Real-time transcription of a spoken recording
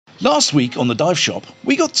Last week on the dive shop,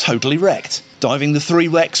 we got totally wrecked, diving the 3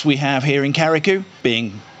 wrecks we have here in Carriacou,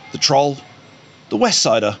 being the Troll, the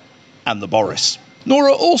Westsider, and the Boris.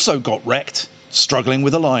 Nora also got wrecked, struggling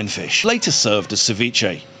with a lionfish, later served as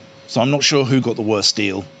ceviche, so I'm not sure who got the worst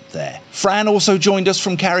deal there. Fran also joined us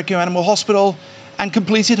from Carriacou Animal Hospital and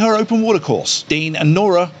completed her open water course. Dean and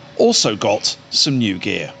Nora also got some new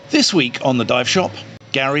gear. This week on the dive shop,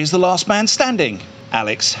 Gary is the last man standing,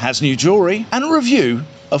 Alex has new jewellery, and a review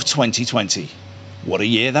of 2020. What a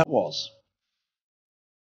year that was.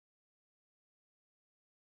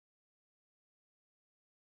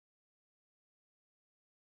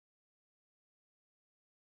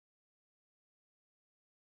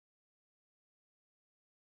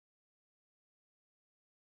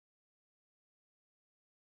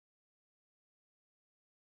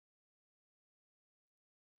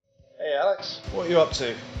 Hey Alex, what are you up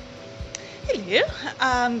to?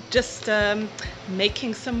 Hello, just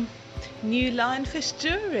making some new lionfish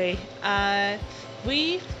jewellery.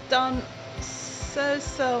 We've done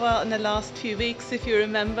so well in the last few weeks. If you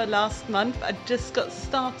remember, last month I just got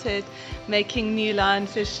started making new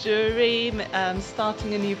lionfish jewellery,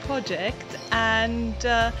 starting a new project, and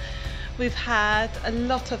we've had a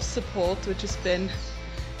lot of support, which has been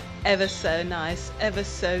ever so nice, ever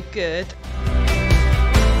so good.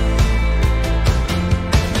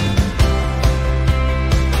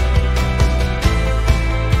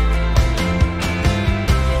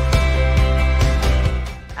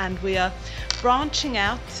 And we are branching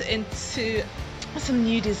out into some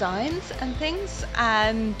new designs and things,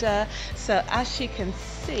 and so as you can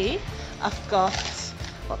see, I've got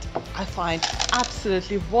what I find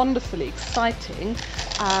absolutely wonderfully exciting,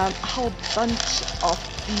 a whole bunch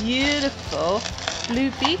of beautiful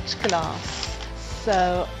blue beach glass.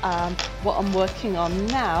 So what I'm working on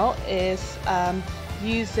now is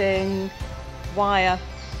using wire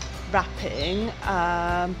wrapping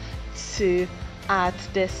to add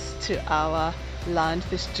this to our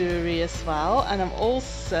lionfish jewelry as well, and I'm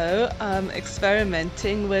also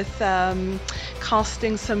experimenting with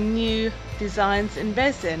casting some new designs in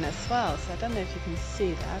resin as well. So I don't know if you can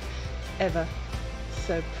see that, ever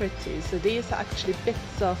so pretty. So these are actually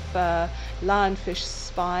bits of lionfish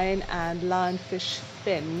spine and lionfish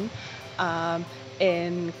fin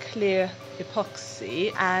in clear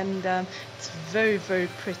epoxy, and it's very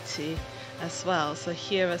pretty as well. So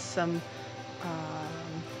here are some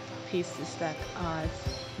pieces that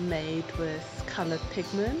I've made with colored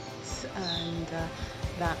pigments, and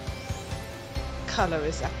that color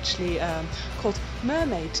is actually called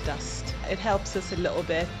mermaid dust. It helps us a little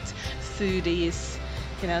bit through these,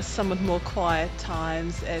 you know, somewhat more quiet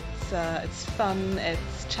times. It's fun,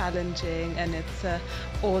 it's challenging, and it's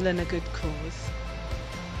all in a good cause.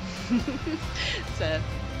 So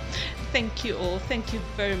thank you all, thank you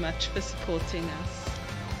very much for supporting us.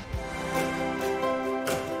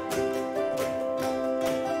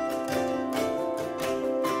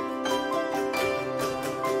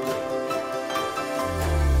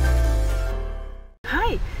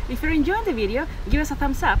 If you're enjoying the video, give us a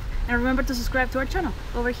thumbs up and remember to subscribe to our channel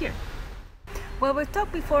over here. Well, we've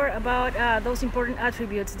talked before about those important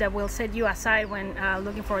attributes that will set you aside when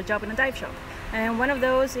looking for a job in a dive shop. And one of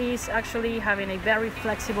those is actually having a very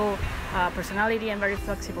flexible personality and very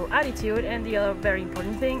flexible attitude. And the other very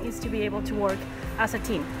important thing is to be able to work as a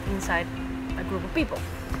team inside a group of people.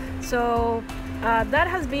 So that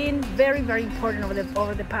has been very important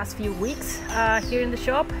over the past few weeks here in the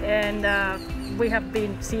shop, and we have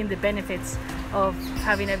been seeing the benefits of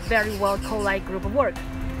having a very well co-like group of work.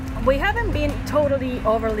 We haven't been totally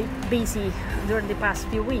overly busy during the past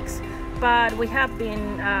few weeks, but we have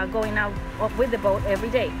been going out with the boat every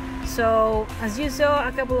day. So as you saw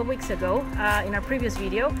a couple of weeks ago in our previous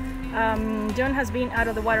video, John has been out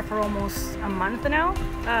of the water for almost a month now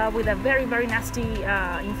with a very nasty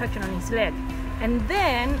infection on his leg. And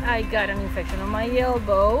then I got an infection on my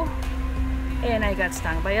elbow, and I got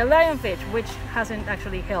stung by a lionfish, which hasn't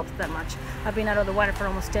actually helped that much. I've been out of the water for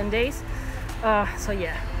almost 10 days. So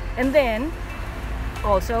yeah. And then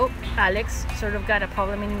also Alex sort of got a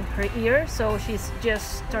problem in her ear, so she's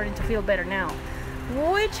just starting to feel better now,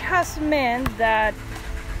 which has meant that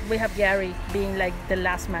we have Gary being like the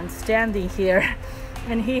last man standing here,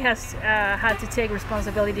 and he has had to take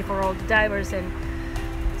responsibility for all the divers and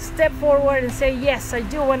step forward and say, yes, I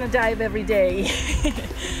do want to dive every day.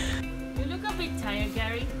 You look a bit tired,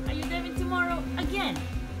 Gary. Are you diving tomorrow again?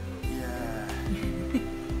 Yeah.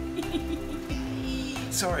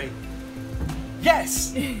 Sorry.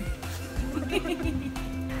 Yes!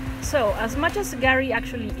 So, as much as Gary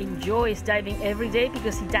actually enjoys diving every day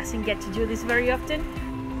because he doesn't get to do this very often,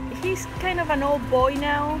 he's kind of an old boy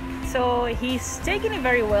now, so he's taking it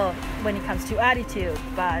very well when it comes to attitude,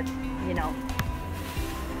 but you know,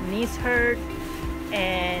 knees hurt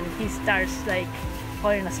and he starts like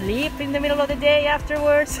falling asleep in the middle of the day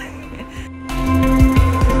afterwards.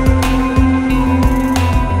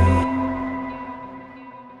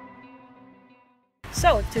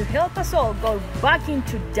 So to help us all go back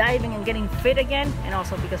into diving and getting fit again, and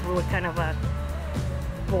also because we were kind of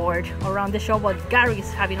bored around the show while Gary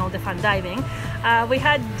is having all the fun diving, we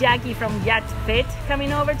had Jackie from Yacht Fit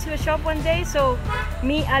coming over to the shop one day, so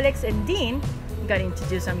me, Alex and Dean got in to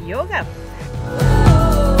do some yoga.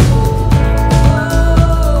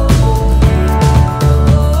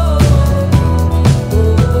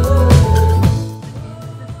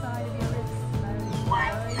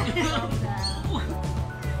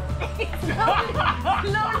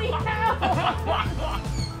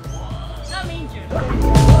 I'm injured.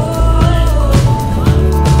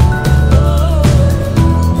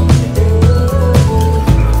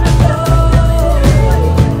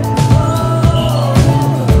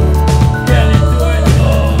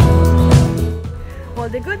 Well,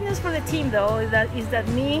 the good news for the team though is that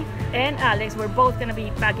me and Alex were both gonna be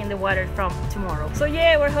back in the water from tomorrow. So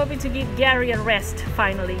yeah, we're hoping to give Gary a rest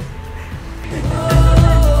finally.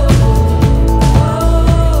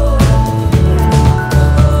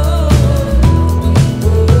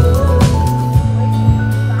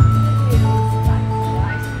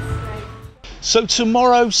 So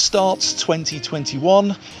tomorrow starts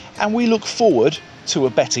 2021 and we look forward to a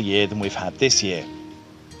better year than we've had this year.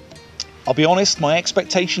 I'll be honest, my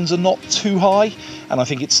expectations are not too high and I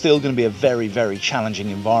think it's still going to be a very, very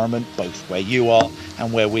challenging environment, both where you are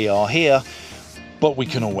and where we are here, but we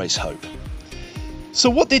can always hope. So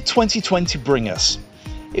what did 2020 bring us?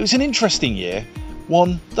 It was an interesting year,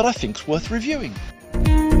 one that I think is worth reviewing.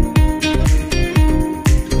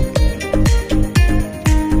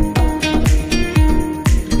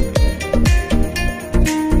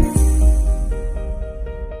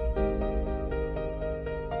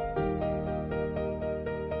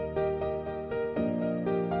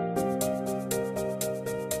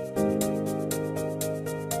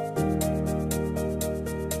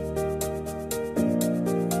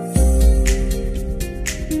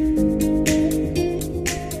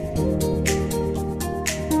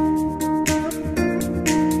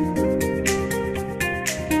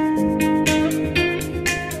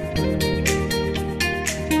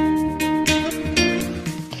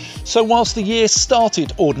 So whilst the year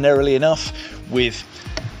started ordinarily enough with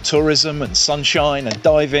tourism and sunshine and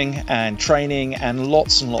diving and training and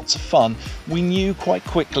lots of fun, we knew quite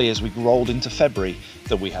quickly as we rolled into February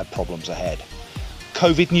that we had problems ahead.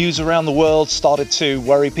 COVID news around the world started to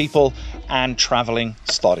worry people and travelling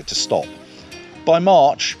started to stop. By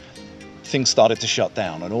March, things started to shut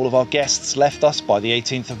down and all of our guests left us by the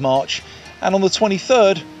 18th of March, and on the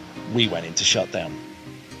 23rd, we went into shutdown.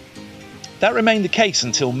 That remained the case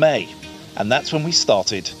until May, and that's when we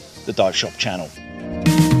started the Dive Shop channel.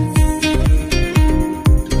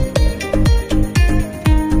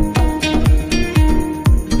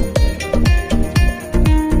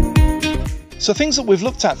 So things that we've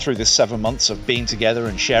looked at through this 7 months of being together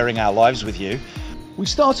and sharing our lives with you. We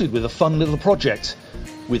started with a fun little project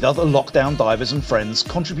with other lockdown divers and friends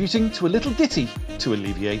contributing to a little ditty to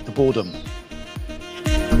alleviate the boredom.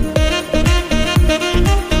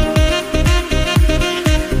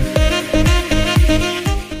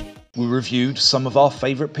 We reviewed some of our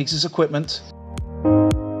favourite pieces of equipment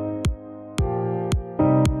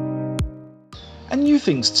and new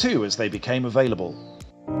things too as they became available.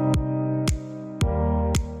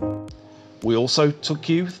 We also took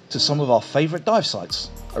you to some of our favourite dive sites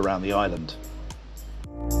around the island.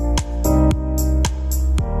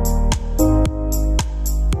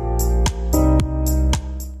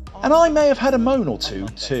 And I may have had a moan or two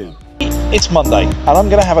too. It's Monday and I'm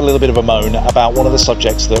going to have a little bit of a moan about one of the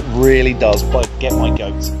subjects that really does get my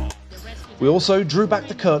goat. We also drew back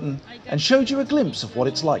the curtain and showed you a glimpse of what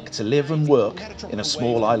it's like to live and work in a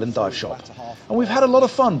small island dive shop. And we've had a lot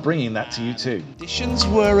of fun bringing that to you too. Conditions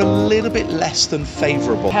were a little bit less than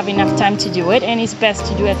favourable. Have enough time to do it, and it's best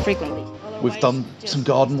to do it frequently. We've done some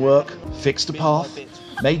garden work, fixed a path,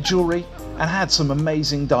 made jewellery and had some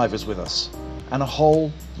amazing divers with us. And a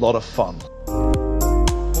whole lot of fun.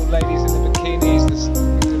 Ladies in the bikinis,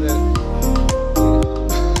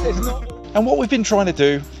 And what we've been trying to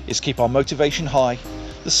do is keep our motivation high,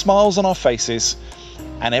 the smiles on our faces,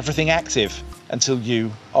 and everything active until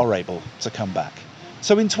you are able to come back.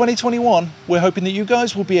 So in 2021, we're hoping that you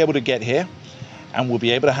guys will be able to get here and we'll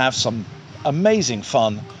be able to have some amazing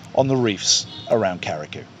fun on the reefs around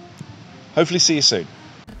Carriacou. Hopefully see you soon.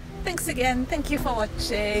 Thanks again, thank you for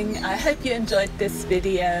watching. I hope you enjoyed this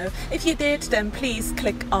video. If you did, then please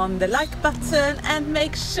click on the like button and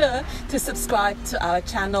make sure to subscribe to our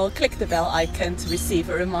channel. Click the bell icon to receive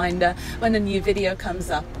a reminder when a new video comes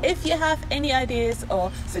up. If you have any ideas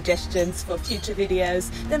or suggestions for future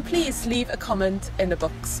videos, then please leave a comment in the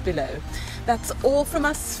box below. That's all from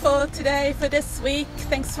us for today, for this week.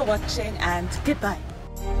 Thanks for watching and goodbye.